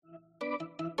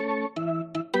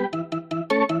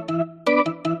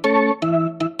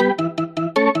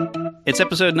It's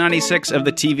episode 96 of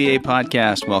the TVA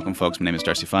podcast. Welcome, folks. My name is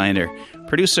Darcy Finder,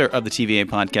 producer of the TVA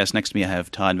podcast. Next to me, I have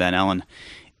Todd Van Allen.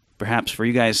 Perhaps for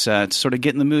you guys to sort of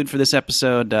get in the mood for this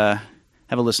episode, have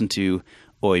a listen to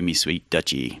Oi, Me Sweet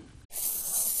Dutchie.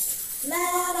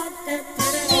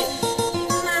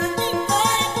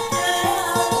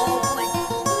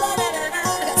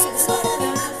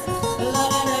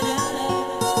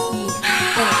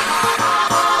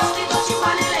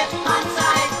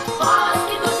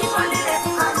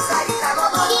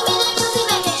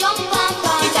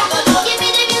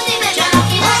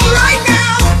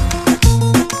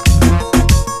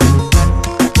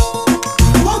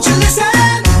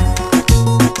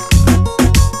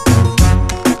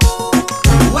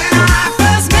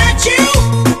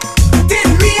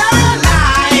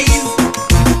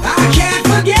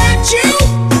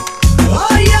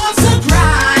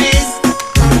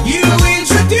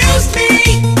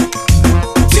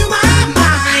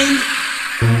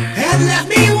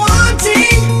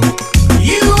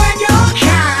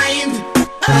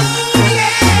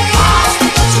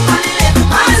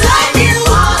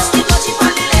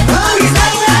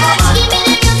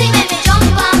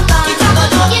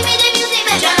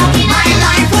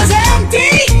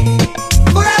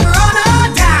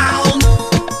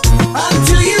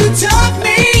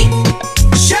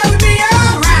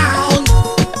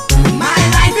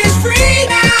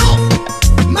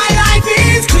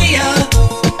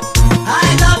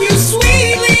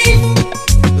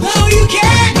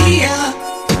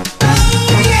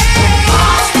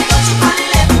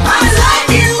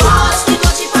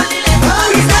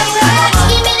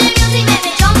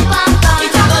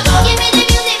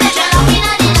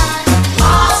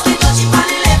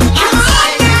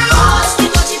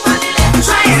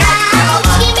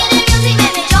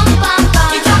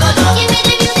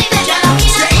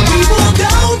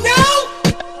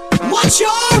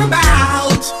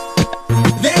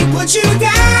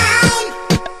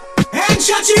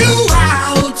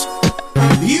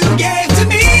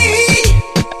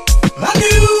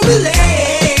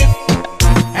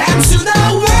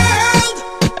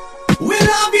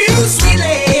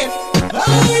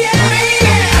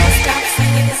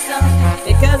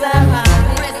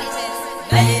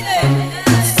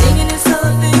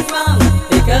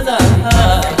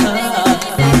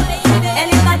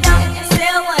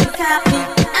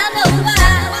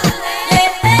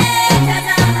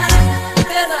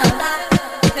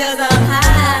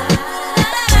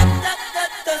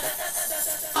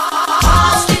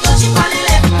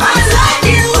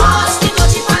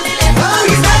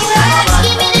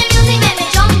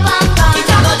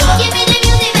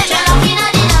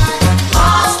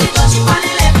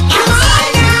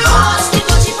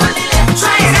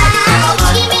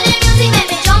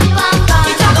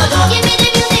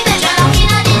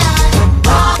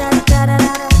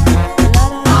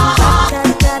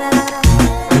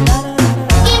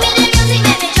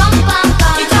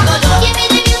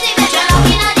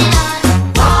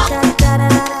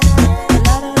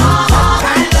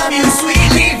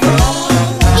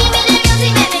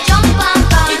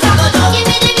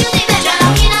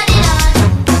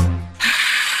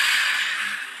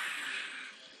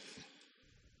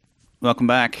 Welcome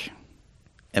back.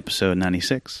 Episode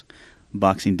 96,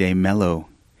 Boxing Day Mellow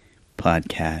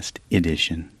Podcast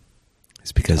Edition.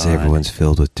 It's because everyone's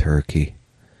filled with turkey.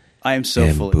 I am so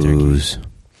and full booze. of turkey.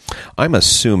 I'm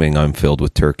assuming I'm filled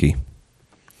with turkey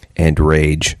and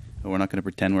rage. But we're not going to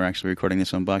pretend we're actually recording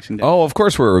this on Boxing Day. Oh, of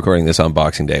course we're recording this on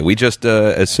Boxing Day. We just,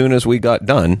 as soon as we got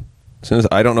done,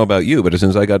 I don't know about you, but as soon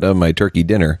as I got done my turkey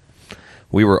dinner,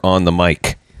 we were on the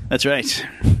mic. That's right.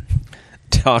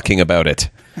 Talking about it.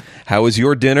 How was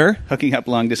your dinner? Hooking up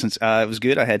long distance. It was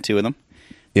good. I had two of them.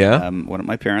 Yeah? One of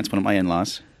my parents, one of my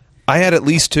in-laws. I had at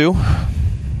least two.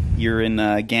 You're in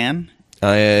Gan?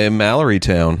 I am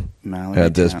Mallorytown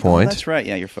at this point. Oh, that's right.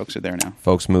 Yeah, your folks are there now.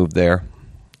 Folks moved there.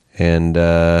 And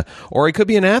or I could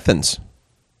be in Athens.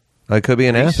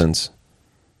 Athens.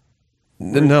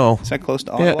 No. Is that close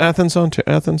to Ottawa? Yeah,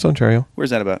 Athens, Ontario.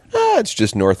 Where's that about? It's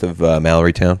just north of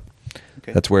Mallorytown.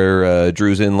 Okay. That's where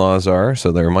Drew's in-laws are,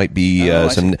 so there might be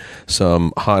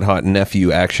some hot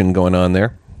nephew action going on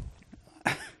there.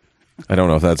 I don't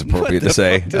know if that's appropriate to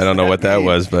say. I don't know what that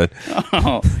was, but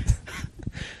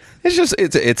it's just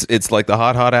it's like the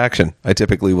hot action. I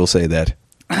typically will say that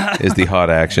is the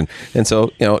hot action, and so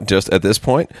just at this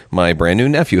point, my brand new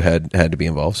nephew had to be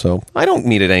involved. So I don't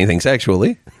mean it anything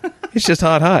sexually. It's just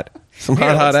hot, some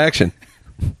hot action.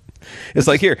 It's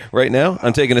like here, right now,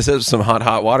 I'm taking a sip of some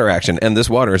hot water action, and this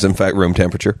water is, in fact, room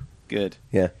temperature. Good.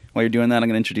 Yeah. While you're doing that, I'm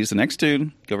going to introduce the next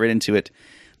tune. Go right into it.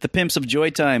 The Pimps of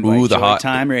Joy Time by Joy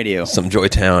Time Radio. Some Joy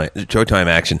Time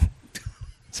action.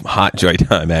 Some hot Joy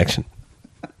Time action.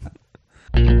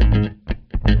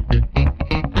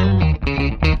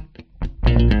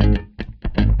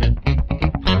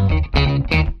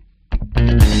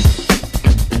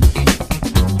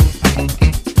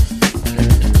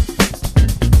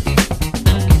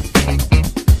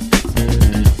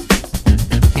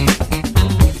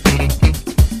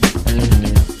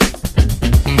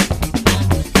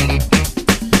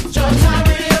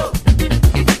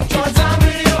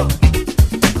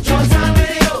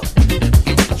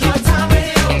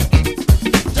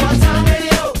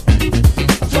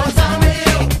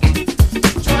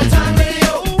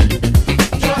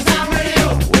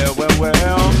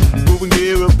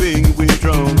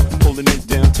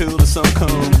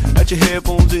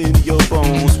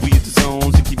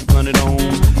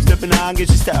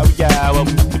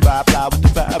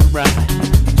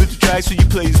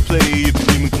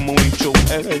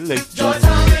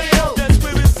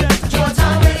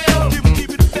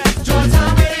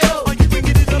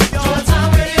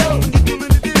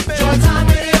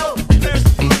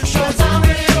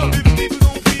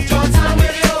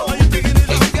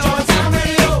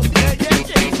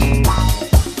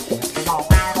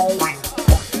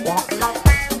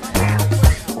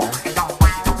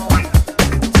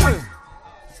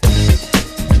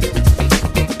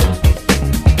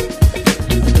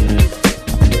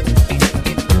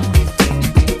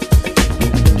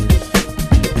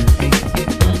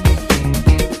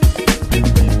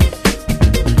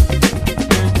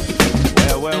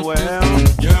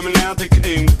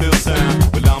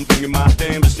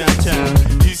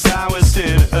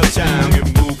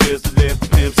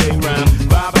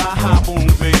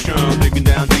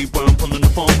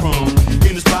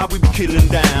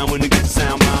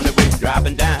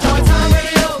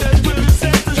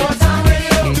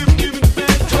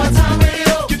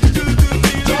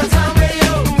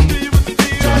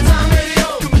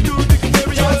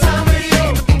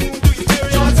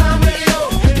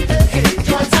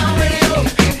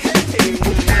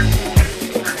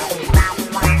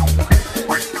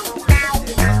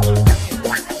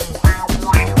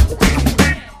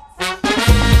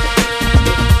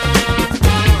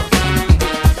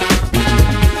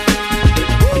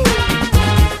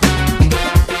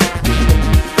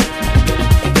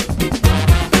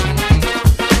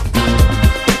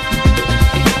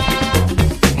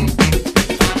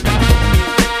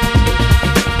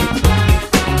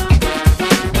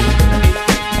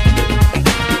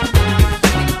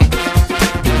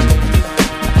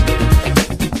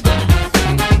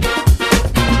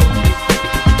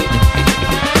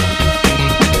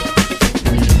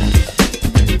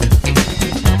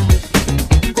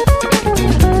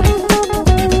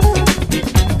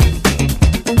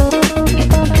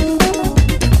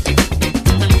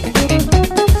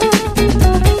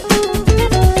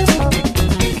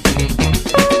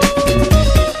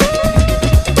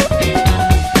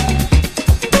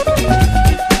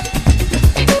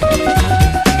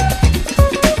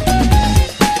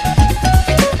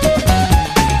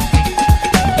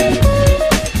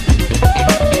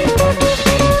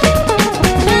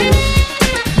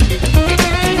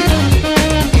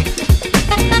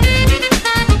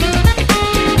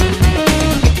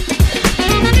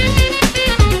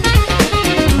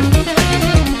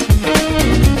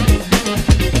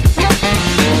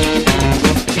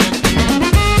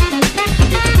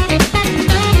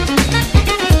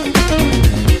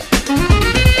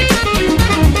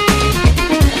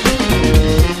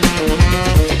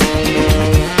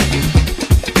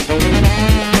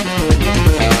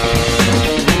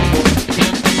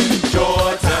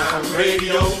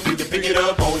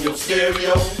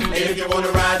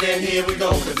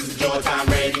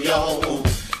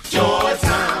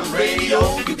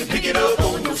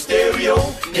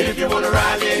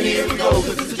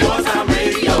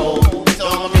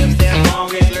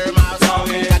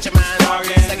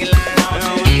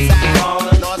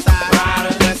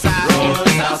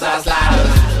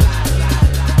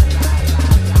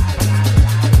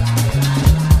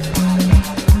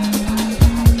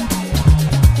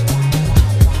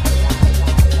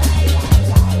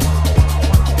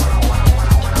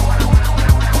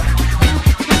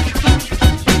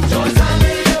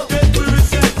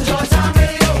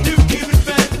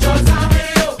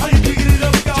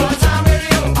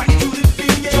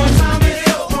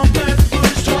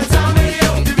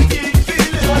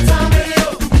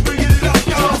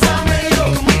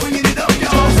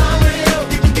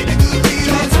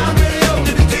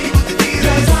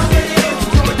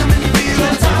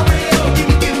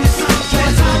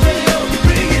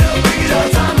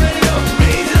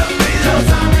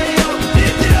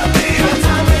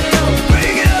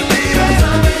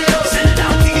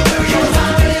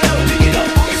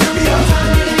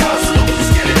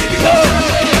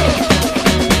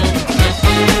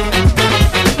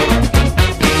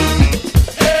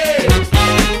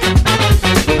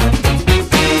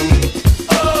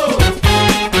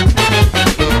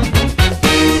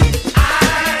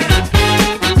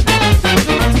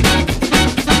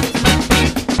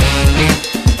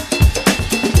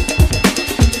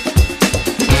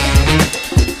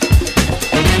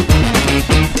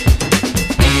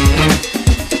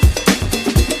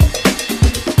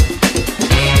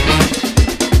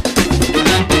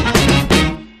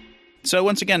 So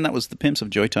once again, that was The Pimps of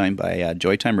Joytime by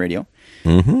Joytime Radio.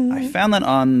 Mm-hmm. I found that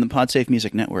on the PodSafe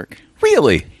Music Network.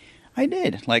 Really? I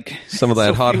did. Like some of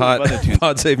that hot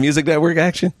PodSafe Music Network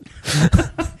action.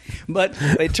 But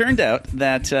it turned out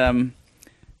that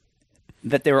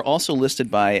that they were also listed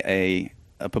by a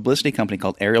publicity company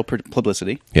called Aerial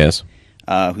Publicity. Yes.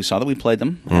 Who saw that we played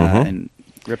them and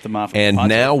ripped them off. And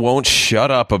now won't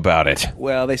shut up about it.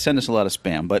 Well, they send us a lot of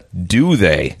spam, but... Do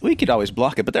they? We could always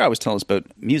block it, but they're always telling us about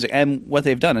music. And what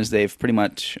they've done is they've pretty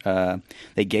much...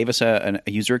 they gave us a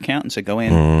user account and said, go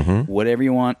in, whatever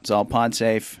you want, it's all pod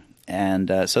safe. And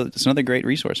so it's another great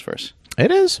resource for us. It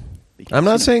is. I'm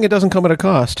not saying it doesn't come at a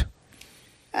cost.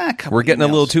 We're getting a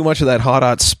little too much of that hot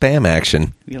spam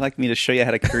action. Would you like me to show you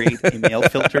how to create email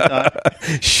filter, Todd?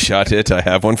 Shut it. I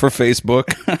have one for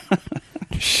Facebook.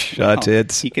 Shut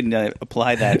it. You can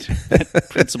apply that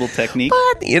principle technique.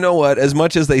 But you know what? As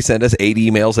much as they send us 8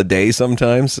 emails a day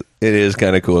sometimes, it is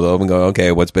kind of cool to open and go,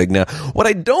 okay, what's big now? What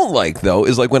I don't like, though,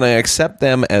 is like when I accept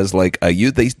them as like a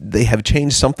they have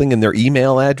changed something in their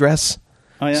email address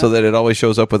so that it always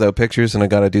shows up without pictures, and I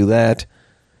got to do that.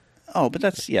 Oh, but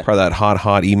that's, part of that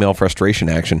hot email frustration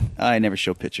action. I never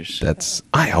show pictures.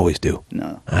 I always do.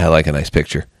 No. I like a nice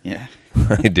picture. Yeah.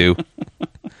 I do.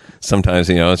 Sometimes,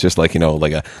 it's just like,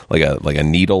 like a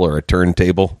needle or a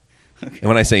turntable. Okay. And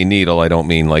when I say needle, I don't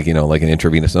mean like an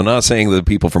intravenous. I'm not saying the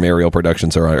people from Aerial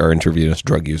Productions are intravenous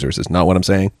drug users. It's not what I'm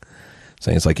saying. I'm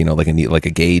saying it's like, like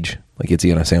a gauge, like you'd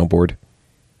see on a soundboard.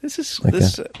 This is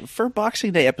for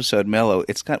Boxing Day episode, Mello.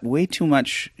 It's got way too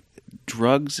much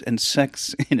drugs and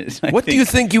sex in it. What do you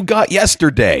think you got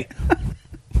yesterday?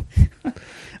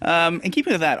 And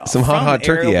keeping with that, some hot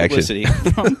turkey action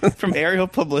from Aerial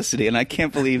Publicity, and I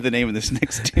can't believe the name of this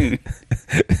next tune,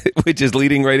 which is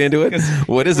leading right into it.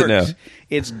 What is it now?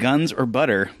 It's "Guns or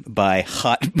Butter" by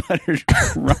Hot Buttered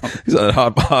Rum. It's a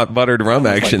hot buttered rum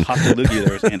action. Like Hot Beluga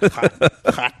there was saying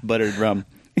hot buttered rum.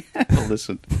 Well,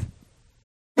 listen.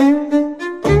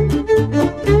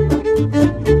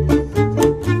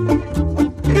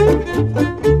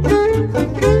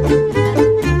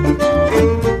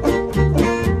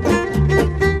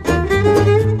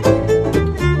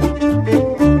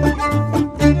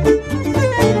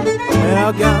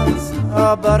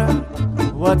 Butter,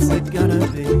 what's it gonna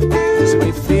be? Should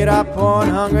we feed our poor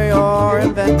and hungry or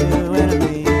invent new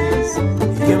enemies?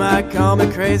 You might call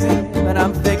me crazy, but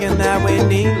I'm thinking that we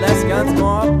need less guns,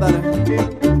 more butter.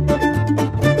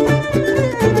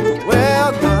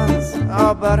 Well, guns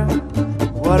or butter,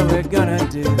 what are we gonna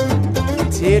do?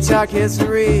 Teach our kids to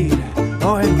read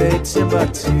or invade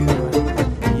Timbuktu?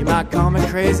 You might call me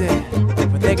crazy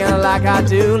for thinking like I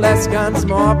do. Less guns,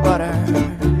 more butter.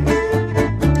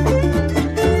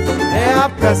 Our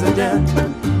president,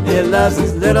 he loves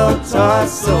his little toy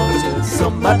soldiers so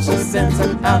much he sends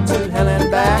them out to hell and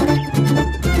back.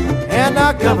 And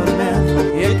our government,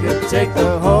 it could take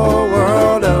the whole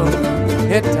world over.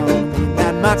 It don't mean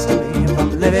that much to me if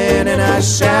I'm living in a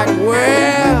shack.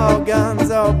 Well,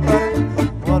 guns or butter,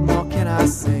 what more can I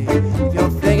say? If you're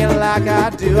thinking like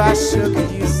I do, I sure could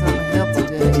use some help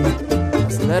today.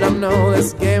 Just let them know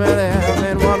this game of them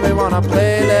and what we wanna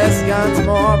play. Less guns,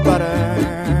 more butter.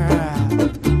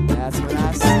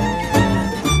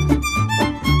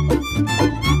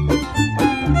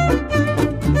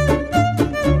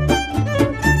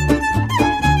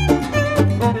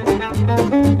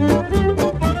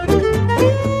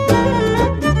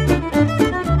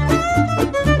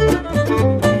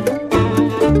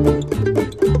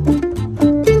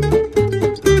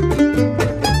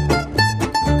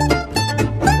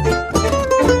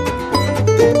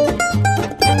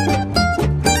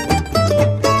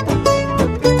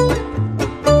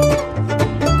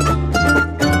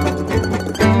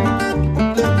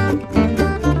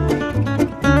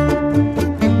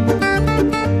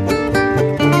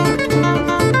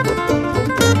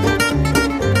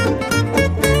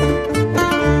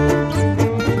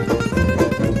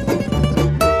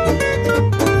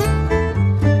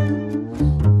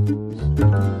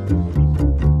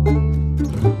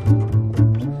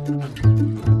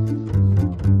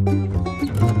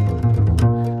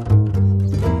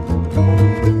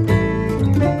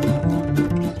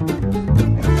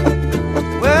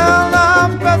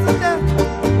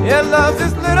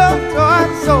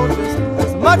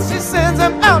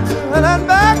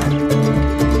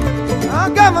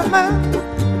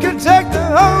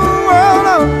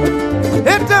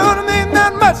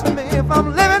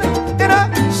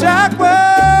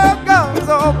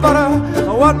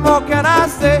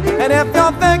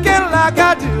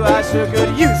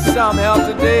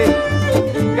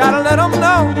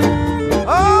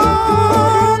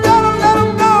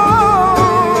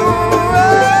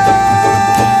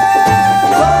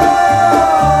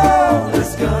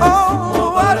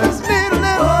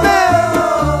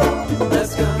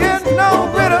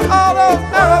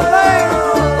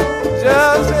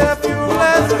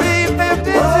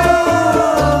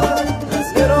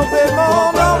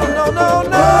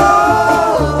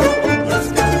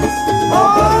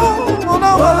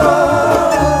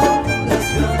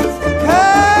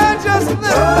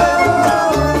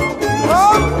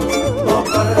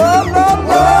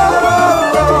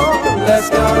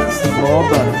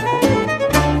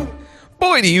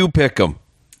 pick them.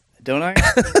 Don't I?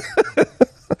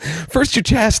 First, you're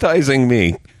chastising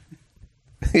me.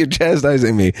 You're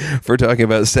chastising me for talking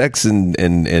about sex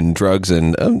and drugs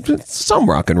and some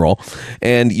rock and roll.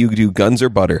 And you do Guns or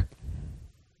Butter.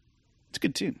 It's a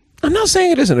good tune. I'm not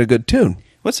saying it isn't a good tune.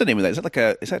 What's the name of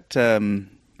that? Is that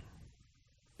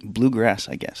bluegrass,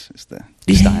 I guess, is the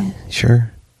style.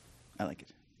 Sure. I like it.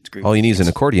 It's great. All you need is an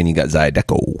accordion. You got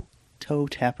Zydeco. Toe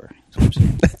tapper. That's what I'm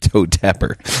saying. Toe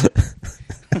tapper.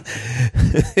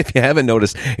 If you haven't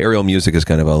noticed, aerial music is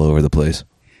kind of all over the place.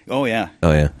 Oh, yeah.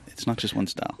 Oh, yeah. It's not just one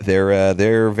style.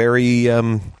 They're very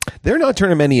they're not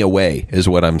turning many away, is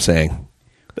what I'm saying.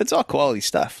 But it's all quality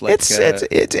stuff. Like,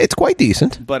 It's quite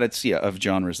decent. But it's of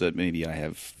genres that maybe I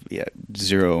have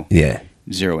zero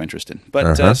interest in.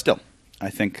 But still, I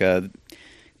think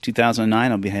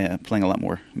 2009 I'll be playing a lot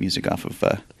more music off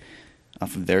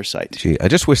of their site. Gee, I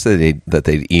just wish that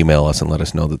they'd email us and let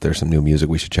us know that there's some new music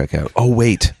we should check out. Oh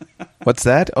wait, what's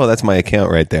that? Oh, that's my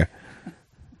account right there.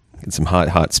 Get some hot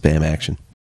spam action.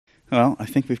 Well, I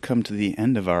think we've come to the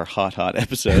end of our hot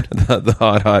episode. the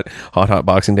hot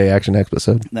Boxing Day action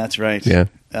episode. That's right. Yeah.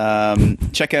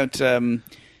 Check out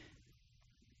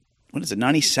what is it?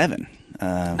 97.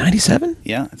 97?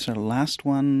 Yeah, it's our last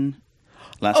one.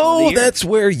 One of the year. That's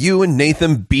where you and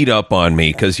Nathan beat up on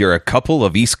me because you're a couple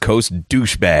of East Coast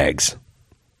douchebags.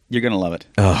 You're gonna love it.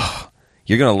 Ugh.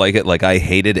 You're going to like it like I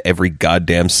hated every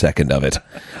goddamn second of it.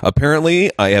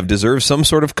 Apparently, I have deserved some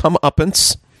sort of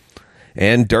comeuppance.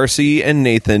 And Darcy and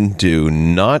Nathan do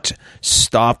not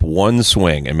stop one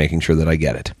swing and making sure that I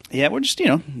get it. Yeah, we're just,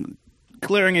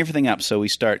 clearing everything up so we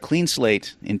start clean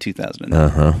slate in 2009.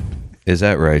 Uh-huh. Is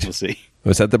that right? We'll see.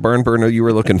 Was that the burner you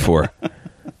were looking for?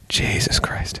 Jesus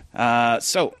Christ.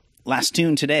 So, last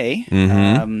tune today.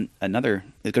 Mm-hmm. It's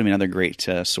going to be another great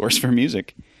source for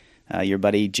music. Your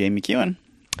buddy Jay McEwen.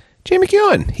 Jay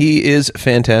McEwen. He is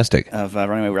fantastic. Of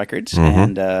Runaway Records.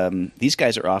 Mm-hmm. And these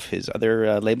guys are off his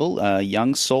other label,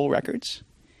 Young Soul Records.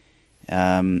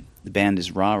 The band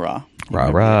is Rah Rah. Rah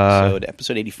Rah.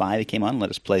 Episode 85, he came on and let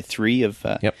us play three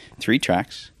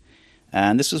tracks.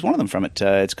 And this is one of them from it.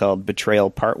 It's called Betrayal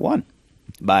Part 1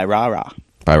 by Rah Rah.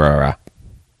 By Rah Rah.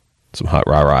 Some hot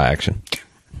Rah Rah action.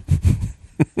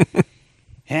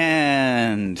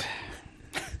 And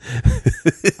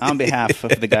on behalf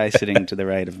of the guy sitting to the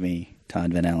right of me,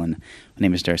 Todd Van Allen, my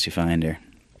name is Darcy Finder.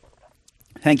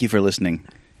 Thank you for listening.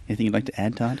 Anything you'd like to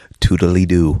add, Todd?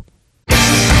 Toodly-doo.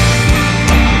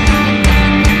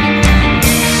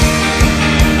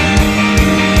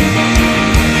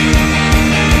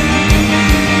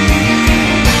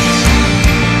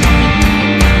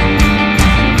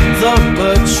 The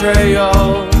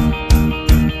betrayal,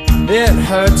 it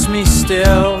hurts me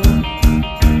still.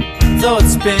 Though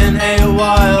it's been a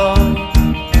while,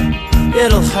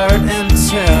 it'll hurt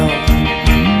until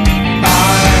I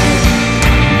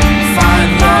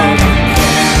find love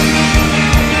again.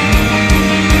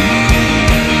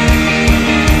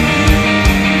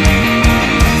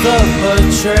 The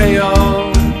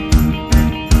betrayal,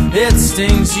 it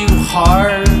stings you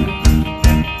hard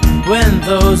when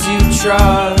those you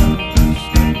trust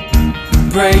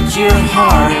break your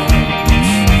heart.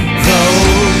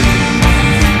 Those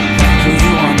who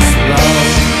you once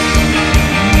loved,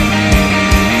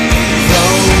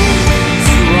 those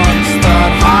who once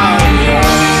thought highly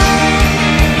of.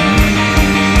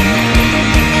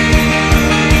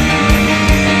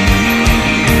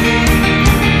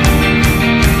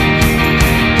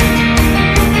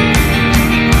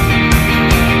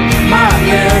 My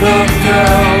little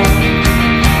girl,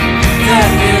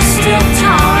 there is still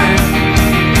time.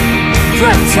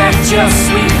 Protect your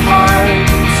sweetheart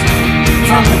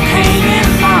from the pain in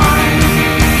mine.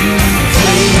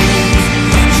 Please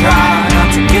try not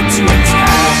to get too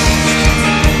attached.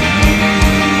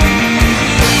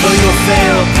 Though you'll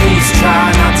fail, please try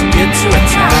not to get too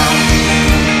attached.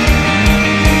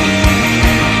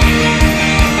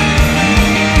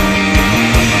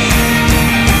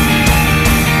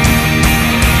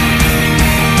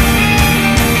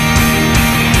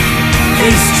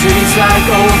 These trees like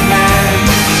old men,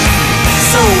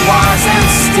 so wise and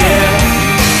still.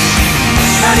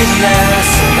 Not even their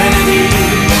serenity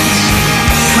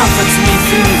comforts me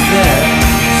through this.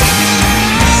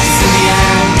 'Cause in the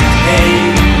end,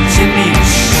 age it means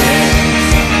shit.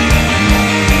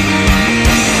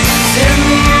 'Cause in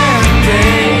the end,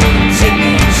 age it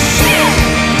means shit.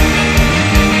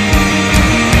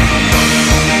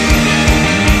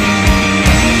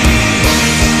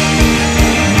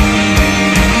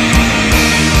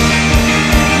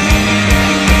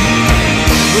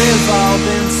 We've all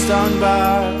been stung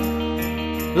by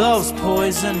love's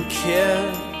poison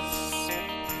kiss.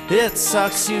 it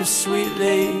sucks you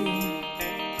sweetly,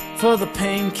 for the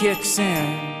pain kicks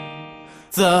in.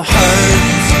 The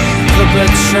hurt, the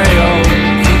betrayal, the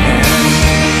end.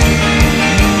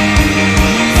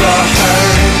 The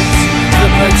hurt, the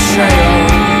betrayal,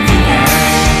 the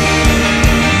end.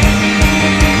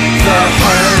 The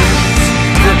hurt,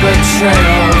 the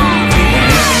betrayal, the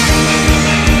end.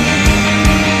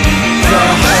 The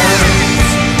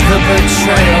hurt, the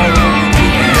betrayal, the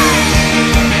end.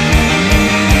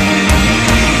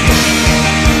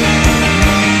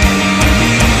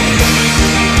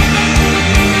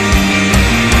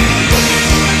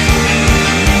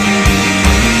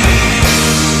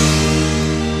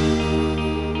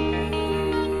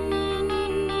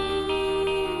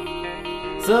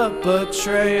 The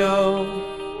betrayal,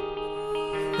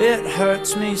 it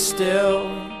hurts me still.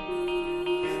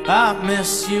 I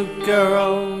miss you,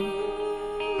 girl,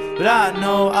 but I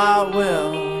know I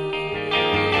will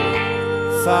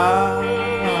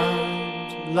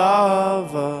find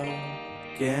love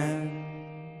again.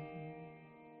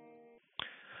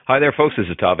 Hi there, folks. This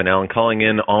is Todd Van Allen calling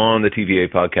in on the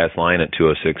TVA podcast line at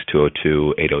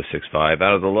 206-202-8065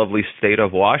 out of the lovely state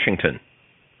of Washington.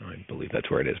 I believe that's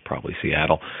where it is, probably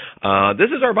Seattle.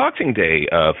 This is our Boxing Day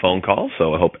phone call,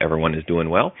 so I hope everyone is doing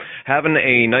well. Having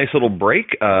a nice little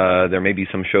break. There may be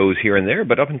some shows here and there,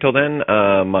 but up until then,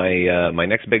 my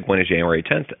next big one is January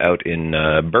 10th out in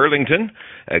Burlington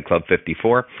at Club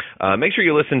 54. Make sure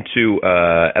you listen to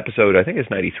episode, I think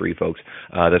it's 93, folks.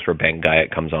 That's where Ben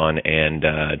Guyot comes on and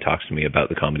talks to me about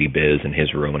the comedy biz and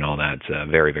his room and all that. It's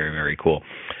very, very, very cool.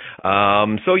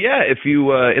 So yeah, if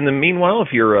you, in the meanwhile,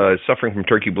 if you're suffering from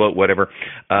turkey bloat, whatever,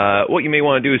 what you may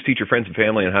want to do is teach your friends and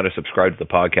family on how to subscribe to the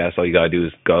podcast. All you got to do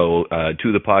is go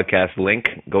to the podcast link,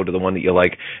 go to the one that you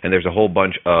like, and there's a whole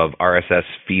bunch of RSS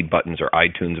feed buttons or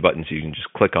iTunes buttons. So you can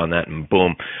just click on that and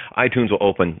boom, iTunes will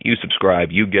open, you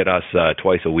subscribe, you get us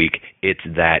twice a week. It's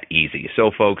that easy.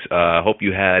 So folks, hope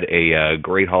you had a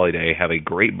great holiday. Have a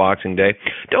great Boxing Day.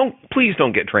 Please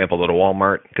don't get trampled at a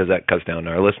Walmart because that cuts down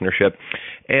our listenership.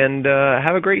 And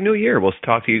have a great new year. We'll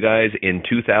talk to you guys in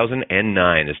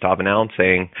 2009. It's Todd Van Allen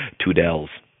saying toodles.